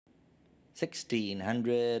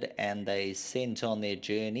1600, and they sent on their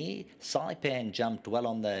journey. Saipan jumped well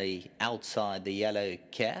on the outside, the yellow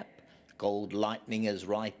cap. Gold Lightning is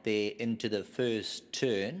right there into the first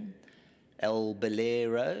turn. El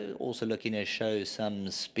Bolero also looking to show some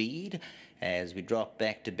speed as we drop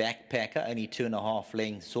back to Backpacker, only 2.5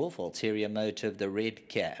 lengths off. Ulterior Motive, the red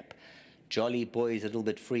cap. Jolly Boy's a little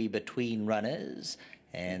bit free between runners.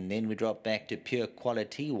 And then we drop back to Pure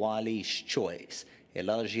Quality, Wiley's Choice.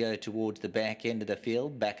 Elogio towards the back end of the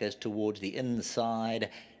field, Backers towards the inside,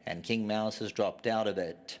 and King Mouse has dropped out of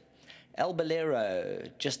it. El Bolero,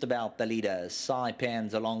 just about the leader.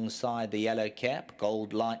 Saipan's alongside the yellow cap.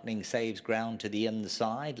 Gold Lightning saves ground to the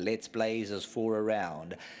inside. Let's Blaze is 4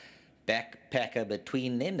 around. Backpacker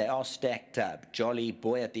between them, they are stacked up. Jolly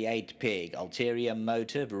Boy at the 8 peg. Ulterior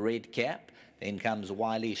Motive, red cap. Then comes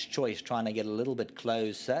Wiley's Choice trying to get a little bit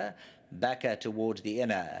closer. Backer towards the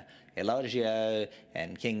inner. Elogio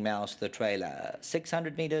and King Mouse the trailer.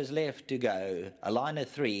 600 metres left to go. A line of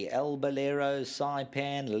 3. El Bolero,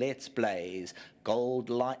 Saipan, Let's Blaze. Gold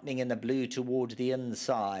Lightning in the blue towards the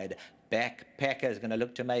inside. Backpacker is going to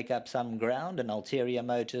look to make up some ground, and Ulterior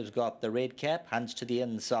Motive's got the red cap, hunts to the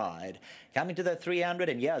inside. Coming to the 300,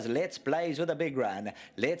 and yes, Let's Blaze with a big run.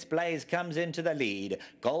 Let's Blaze comes into the lead.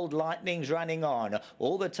 Gold Lightning's running on.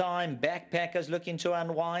 All the time, Backpacker's looking to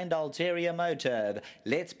unwind Ulterior Motive.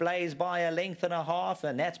 Let's Blaze by a length and a half,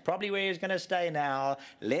 and that's probably where he's going to stay now.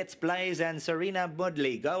 Let's Blaze and Serena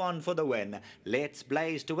Mudley go on for the win. Let's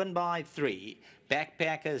Blaze to win by 3.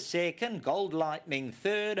 Backpacker second, Gold Lightning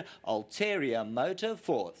third, Ulterior Motive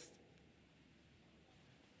fourth.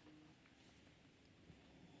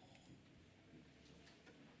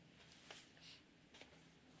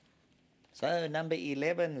 So number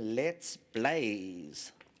 11, Let's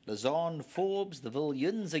Blaze. Lazarne Forbes, the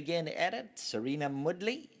Villians again at it, Serena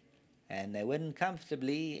Mudley, and they win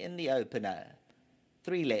comfortably in the opener.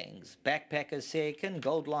 3 lengths, Backpacker second,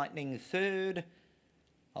 Gold Lightning third,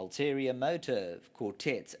 Ulterior Motive,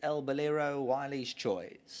 Quartets, El Bolero, Wiley's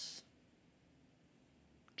Choice.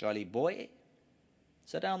 Jolly Boy.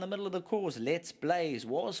 So down the middle of the course, Let's Blaze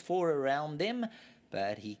was 4 around them,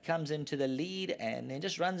 but he comes into the lead and then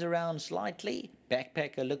just runs around slightly.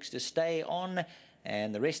 Backpacker looks to stay on,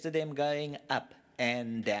 and the rest of them going up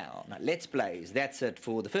and down. Let's Blaze. That's it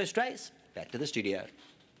for the first race. Back to the studio.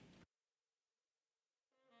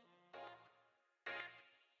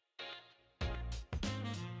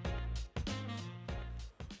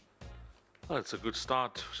 Well, it's a good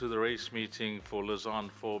start to the race meeting for Lazarne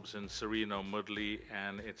Forbes and Serena Mudley,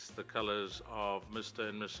 and it's the colours of Mr.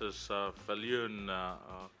 and Mrs. Villian.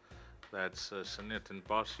 That's Sinet and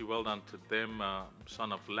Bossy. Well done to them,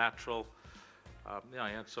 son of Lateral. Yeah,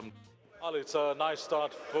 he had some. Well, it's a nice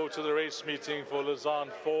start to the race meeting for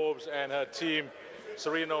Lazarne Forbes and her team.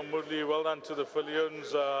 Serena Mudley, well done to the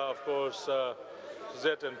Villians, of course.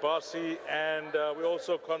 Zet and Bossy, and we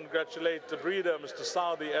also congratulate the breeder, Mr.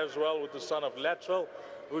 Saudi, as well, with the son of Lateral,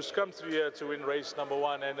 who's come through here to win race number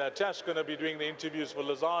 1. And Tash going to be doing the interviews for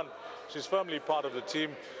Lazarne. She's firmly part of the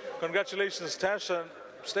team. Congratulations, Tash.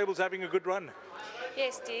 Stable's having a good run.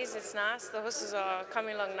 Yes, Deez, it's nice. The horses are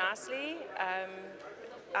coming along nicely.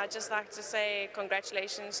 I'd just like to say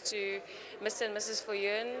congratulations to Mr. and Mrs.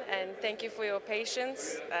 Villian, and thank you for your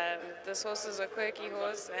patience. This horse is a quirky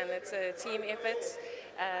horse, and it's a team effort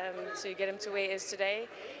to get him to where he is today.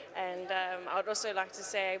 And I would also like to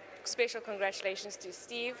say special congratulations to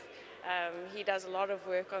Steve. He does a lot of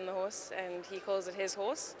work on the horse, and he calls it his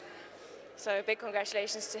horse. So big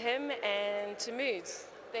congratulations to him and to Moods.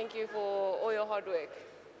 Thank you for all your hard work.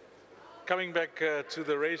 Coming back to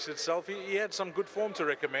the race itself, he had some good form to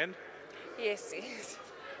recommend. Yes, yes.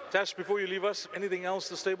 Tash, before you leave us, anything else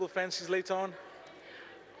the stable fancies later on?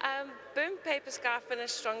 Boom Paper Sky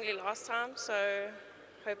finished strongly last time, so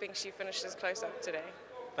hoping she finishes close up today.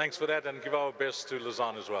 Thanks for that, and give our best to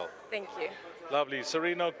Lazarne as well. Thank you. Lovely.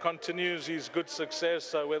 Sereno continues his good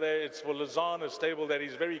success, whether it's for Lazarne, a stable that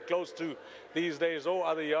he's very close to these days, or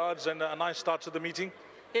other yards, and a nice start to the meeting.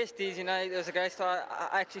 Yes, Deez, it was a great start.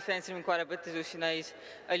 I actually fancied him quite a bit. His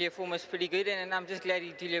earlier form was pretty good, and I'm just glad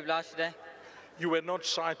he duly obliged today. You were not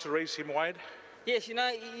shy to race him wide? Yes,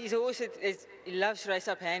 he's a horse that he loves to race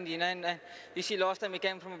up handy, and you see last time he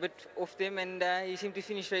came from a bit off them, and he seemed to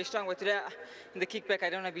finish very strong. But today, in the kickback, I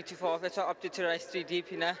don't want to be too far off. That's why I opted to race 3 deep,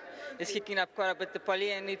 He's kicking up quite a bit, the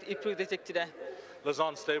poly, and it proved the tick today.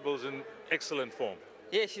 Lazarne stable's in excellent form.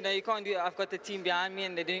 Yes, you can't do it. I've got the team behind me,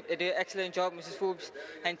 and they do an excellent job. Mrs. Forbes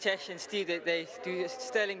and Tash and Steve, they do a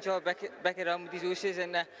sterling job back at home with these horses,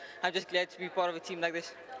 and I'm just glad to be part of a team like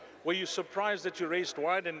this. Were you surprised that you raced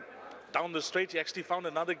wide and down the straight he actually found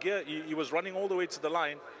another gear? He was running all the way to the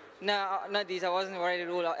line, No, not these. I wasn't worried at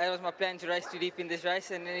all. That was my plan to race too deep in this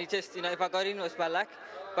race, and then it just, you know, if I got in, it was by luck.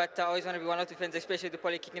 But I always want to be one of the friends, especially the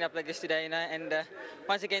poly kicking up like this today, you know. And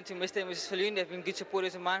once again to Mr. and Mrs. Falloon, they've been good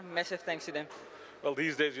supporters of mine. Massive thanks to them. Well,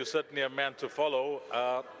 these days you're certainly a man to follow.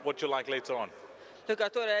 What you like later on? Look, I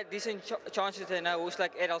thought I had decent chances to know. Horse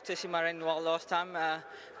like Ed Altissima ran well last time.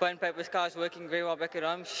 Bone Paper Sky's working very well back at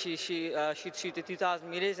home. She should shoot the 2,000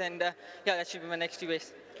 meters, and yeah, that should be my next two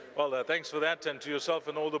best. Well, thanks for that, and to yourself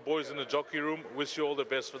and all the boys in the jockey room, wish you all the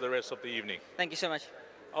best for the rest of the evening. Thank you so much.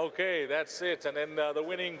 Okay, that's it. And then the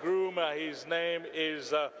winning groom, his name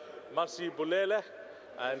is Masi Bulele,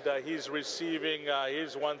 and he's receiving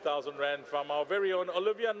his 1,000 Rand from our very own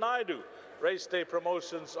Olivia Naidu, Race Day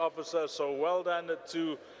Promotions Officer. So well done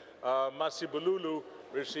to Masi Bululu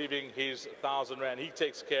receiving his 1,000 Rand. He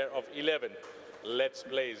takes care of 11 Let's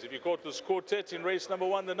Plays. If you caught this quartet in race number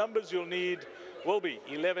 1, the numbers you'll need will be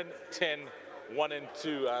 11, 10, 1 and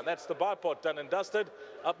 2. And that's the bipod done and dusted.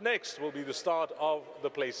 Up next will be the start of the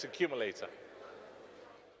place accumulator.